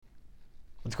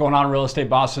What's going on, real estate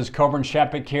bosses? Coburn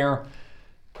Shepik here.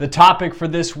 The topic for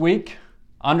this week,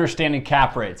 understanding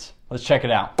cap rates. Let's check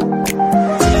it out.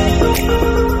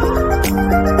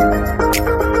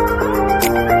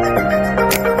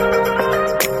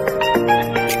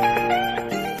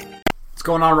 What's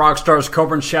going on, rock stars?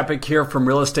 Coburn Shepik here from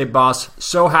Real Estate Boss.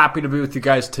 So happy to be with you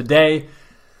guys today.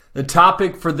 The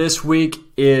topic for this week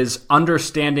is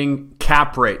understanding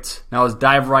cap rates. Now let's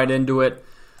dive right into it.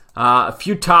 A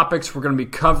few topics we're going to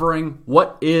be covering.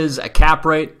 What is a cap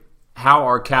rate? How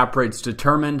are cap rates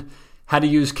determined? How to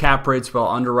use cap rates while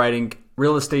underwriting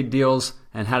real estate deals,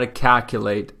 and how to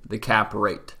calculate the cap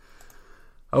rate.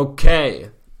 Okay,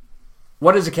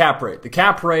 what is a cap rate? The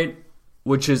cap rate,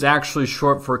 which is actually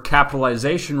short for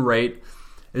capitalization rate,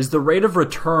 is the rate of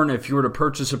return if you were to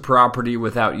purchase a property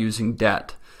without using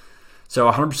debt. So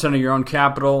 100% of your own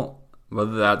capital,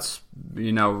 whether that's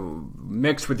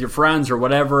mixed with your friends or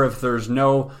whatever, if there's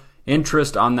no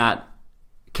interest on that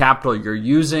capital you're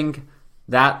using,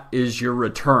 that is your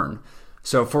return.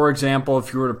 So for example,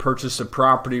 if you were to purchase a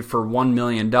property for $1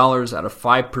 million at a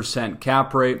 5%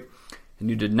 cap rate and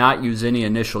you did not use any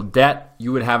initial debt,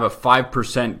 you would have a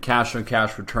 5% cash on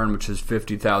cash return, which is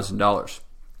 $50,000.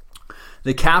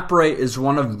 The cap rate is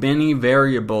one of many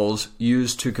variables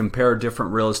used to compare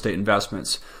different real estate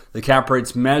investments. The cap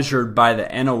rate's measured by the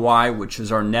NOI, which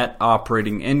is our net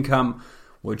operating income,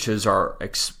 which is our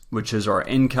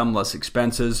income less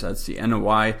expenses. That's the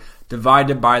NOI,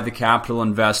 divided by the capital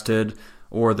invested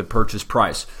or the purchase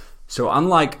price. So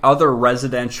unlike other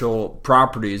residential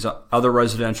properties, other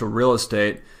residential real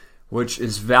estate, which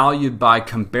is valued by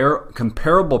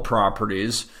comparable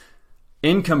properties,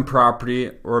 income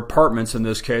property, or apartments in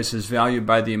this case, is valued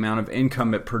by the amount of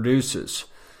income it produces.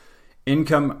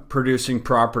 Income producing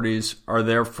properties are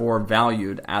therefore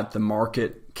valued at the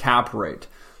market cap rate.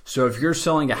 So if you're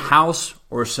selling a house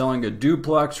or selling a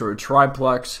duplex or a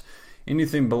triplex,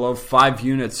 anything below 5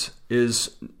 units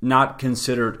is not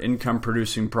considered income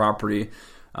producing property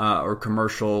or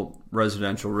commercial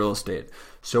residential real estate.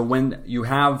 So when you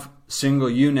have single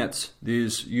units,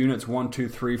 these units 1, 2,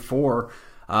 3, 4,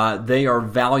 they are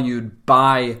valued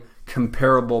by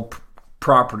comparable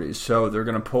properties. So they're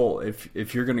going to pull,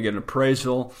 if you're going to get an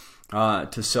appraisal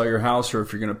to sell your house, or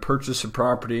if you're going to purchase a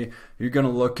property, you're going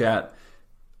to look at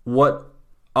what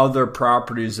other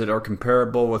properties that are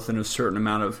comparable within a certain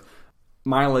amount of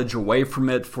mileage away from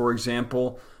it, for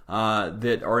example,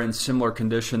 that are in similar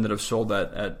condition that have sold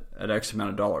at X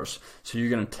amount of dollars. So you're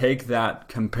going to take that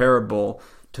comparable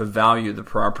to value the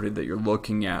property that you're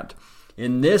looking at.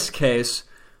 In this case,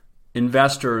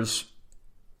 investors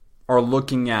are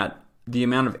looking at the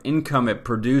amount of income it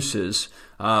produces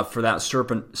for that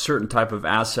certain type of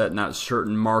asset in that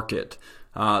certain market.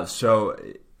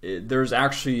 There's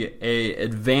actually an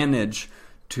advantage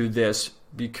to this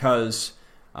because,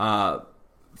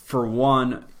 for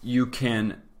one, you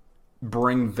can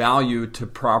bring value to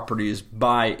properties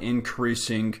by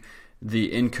increasing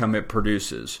the income it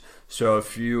produces. So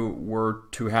if you were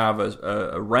to have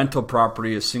a rental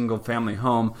property, a single family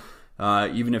home,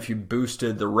 even if you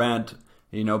boosted the rent,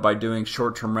 by doing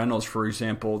short-term rentals, for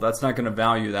example, that's not going to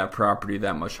value that property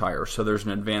that much higher. So there's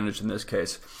an advantage in this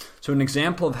case. So an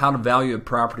example of how to value a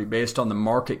property based on the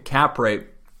market cap rate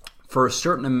for a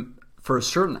certain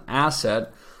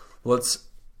asset,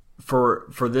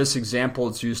 for this example,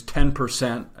 let's use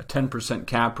 10%, a 10%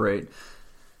 cap rate.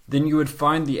 Then you would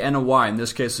find the NOI. In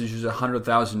this case, let's use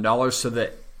 $100,000, so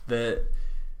that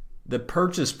the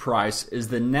purchase price is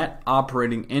the net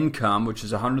operating income, which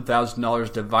is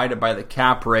 $100,000 divided by the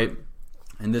cap rate.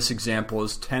 In this example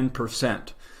is 10%,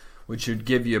 which would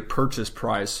give you a purchase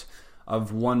price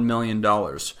of $1 million.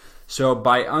 So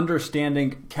by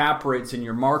understanding cap rates in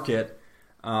your market,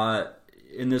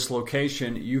 in this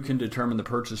location, you can determine the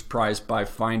purchase price by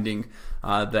finding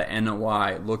the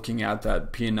NOI, looking at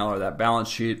that P&L or that balance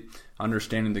sheet,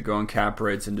 understanding the going cap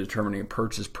rates, and determining a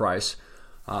purchase price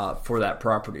for that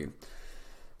property.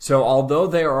 So although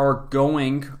there are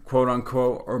going, quote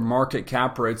unquote, or market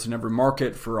cap rates in every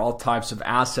market for all types of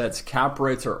assets, cap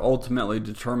rates are ultimately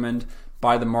determined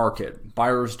by the market.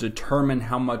 Buyers determine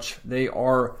how much they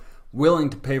are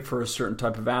willing to pay for a certain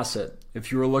type of asset.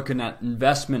 If you were looking at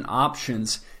investment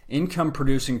options, income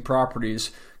producing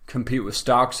properties compete with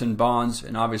stocks and bonds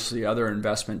and obviously other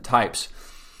investment types.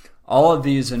 All of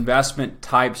these investment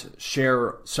types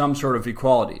share some sort of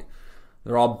equality.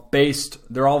 They're all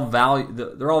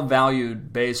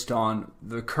valued based on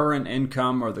the current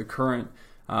income or the current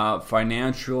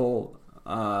financials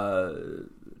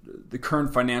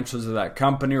of that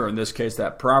company, or in this case,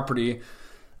 that property.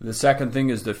 The second thing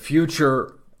is the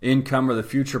future income or the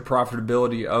future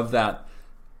profitability of that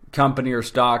company or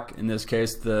stock, in this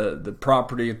case the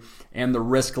property, and the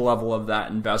risk level of that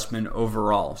investment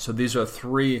overall. So these are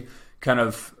three kind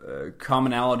of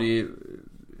commonality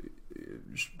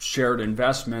shared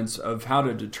investments of how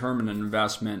to determine an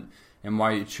investment and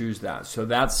why you choose that. So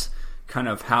that's kind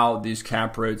of how these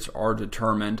cap rates are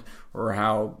determined, or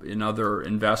how in other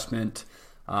investment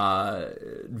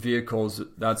vehicles,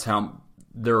 that's how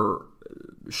their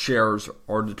shares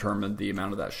are determined, the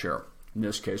amount of that share. In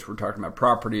this case, we're talking about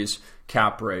properties,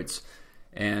 cap rates,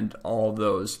 and all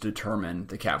those determine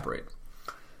the cap rate.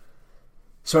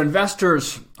 So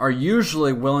investors are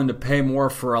usually willing to pay more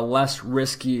for a less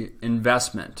risky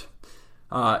investment.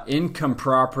 Income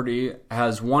property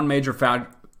has one major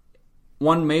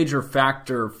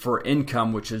factor for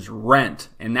income, which is rent,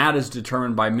 and that is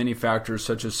determined by many factors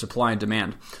such as supply and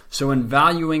demand. So in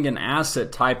valuing an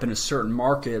asset type in a certain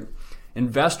market,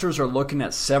 investors are looking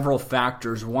at several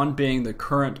factors, one being the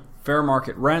current fair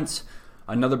market rents,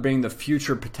 another being the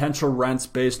future potential rents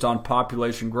based on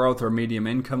population growth or medium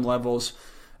income levels,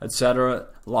 etc.,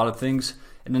 a lot of things,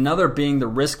 and another being the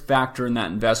risk factor in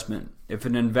that investment. If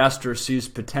an investor sees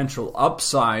potential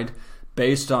upside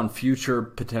based on future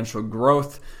potential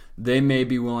growth, they may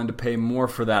be willing to pay more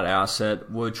for that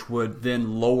asset, which would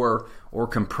then lower or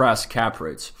compress cap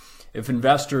rates. If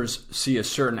investors see a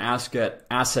certain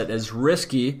asset as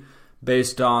risky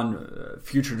based on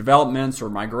future developments or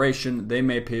migration, they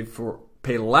may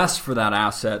pay less for that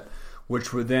asset,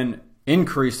 which would then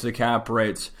increase the cap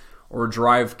rates or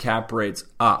drive cap rates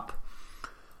up.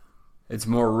 It's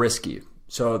more risky.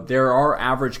 So there are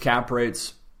average cap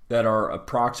rates that are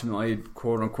approximately,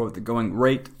 quote unquote, the going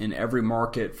rate in every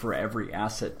market for every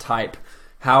asset type.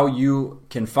 How you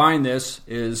can find this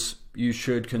is you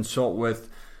should consult with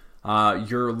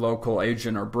your local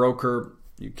agent or broker.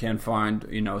 You can find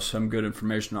some good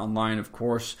information online, of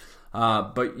course,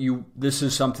 but this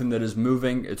is something that is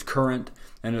moving, it's current,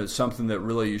 and it's something that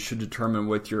really you should determine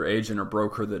with your agent or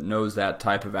broker that knows that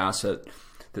type of asset,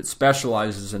 that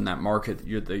specializes in that market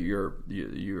that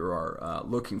you are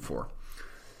looking for.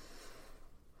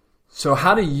 So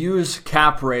how to use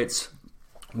cap rates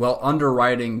while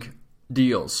underwriting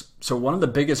deals. So one of the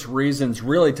biggest reasons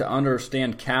really to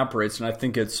understand cap rates, and I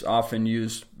think it's often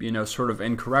used sort of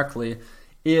incorrectly,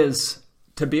 is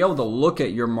to be able to look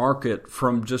at your market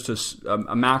from just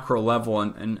a macro level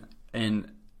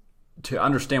and to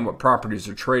understand what properties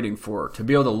are trading for, to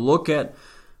be able to look at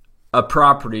a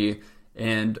property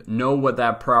and know what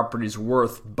that property is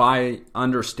worth by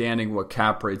understanding what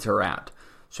cap rates are at.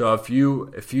 So if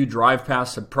you drive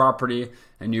past a property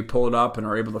and you pull it up and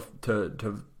are able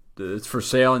to it's for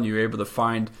sale and you're able to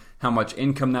find how much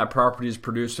income that property is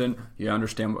producing, you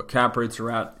understand what cap rates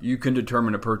are at, you can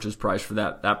determine a purchase price for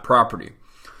that property.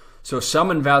 So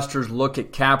some investors look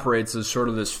at cap rates as sort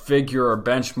of this figure or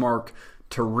benchmark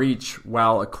to reach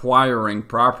while acquiring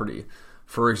property.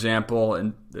 For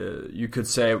example, you could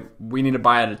say we need to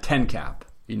buy at a 10 cap.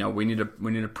 We need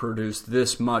to produce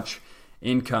this much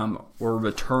income or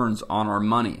returns on our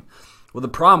money. Well, the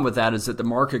problem with that is that the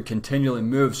market continually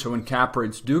moves. So when cap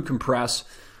rates do compress,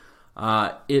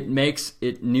 it makes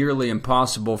it nearly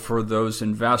impossible for those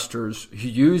investors who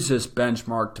use this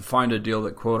benchmark to find a deal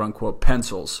that quote unquote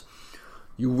pencils.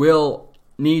 You will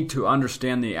need to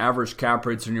understand the average cap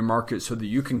rates in your market so that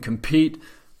you can compete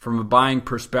from a buying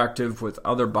perspective with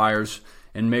other buyers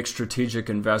and make strategic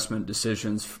investment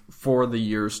decisions for the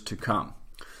years to come.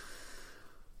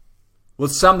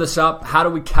 Let's sum this up. How do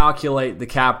we calculate the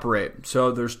cap rate?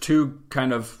 So there's two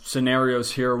kind of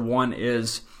scenarios here. One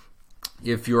is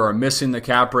if you are missing the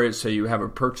cap rate, so you have a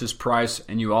purchase price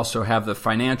and you also have the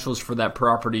financials for that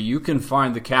property, you can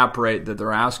find the cap rate that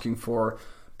they're asking for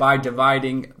by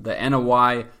dividing the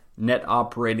NOI, net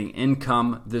operating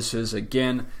income. This is,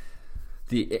 again,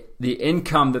 the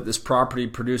income that this property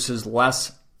produces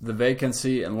less the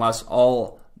vacancy and less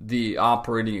all the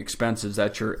operating expenses.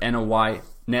 That's your NOI,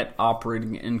 net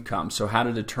operating income. So how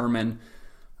to determine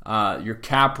your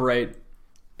cap rate.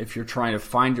 If you're trying to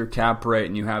find your cap rate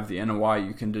and you have the NOI,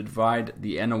 you can divide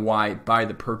the NOI by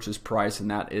the purchase price, and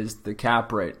that is the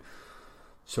cap rate.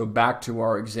 So back to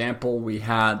our example, we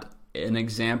had an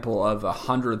example of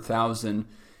 $100,000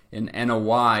 in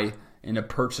NOI in a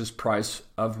purchase price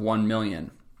of $1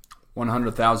 million.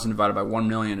 100,000 divided by 1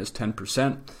 million is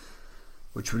 10%,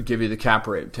 which would give you the cap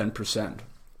rate, 10%.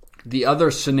 The other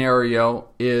scenario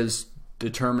is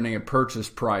determining a purchase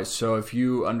price. So if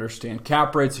you understand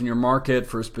cap rates in your market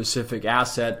for a specific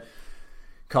asset,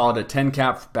 call it a 10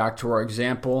 cap, back to our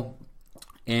example,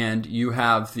 and you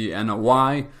have the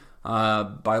NOI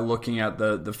by looking at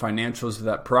the financials of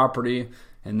that property.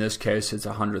 In this case, it's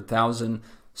 100,000.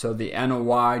 So the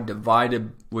NOI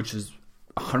divided, which is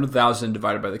 100,000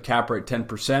 divided by the cap rate 10%,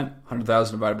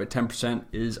 100,000 divided by 10%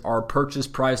 is our purchase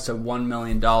price of $1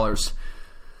 million.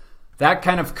 That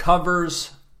kind of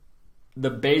covers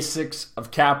the basics of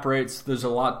cap rates. There's a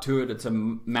lot to it. It's a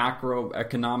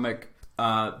macroeconomic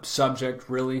subject,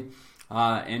 really,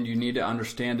 and you need to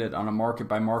understand it on a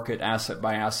market-by-market,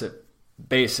 asset-by-asset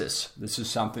basis. This is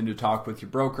something to talk with your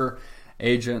broker,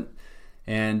 agent,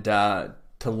 and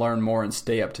to learn more and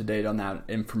stay up to date on that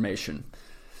information.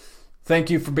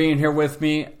 Thank you for being here with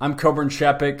me. I'm Coburn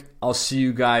Shepik. I'll see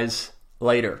you guys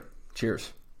later.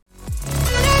 Cheers.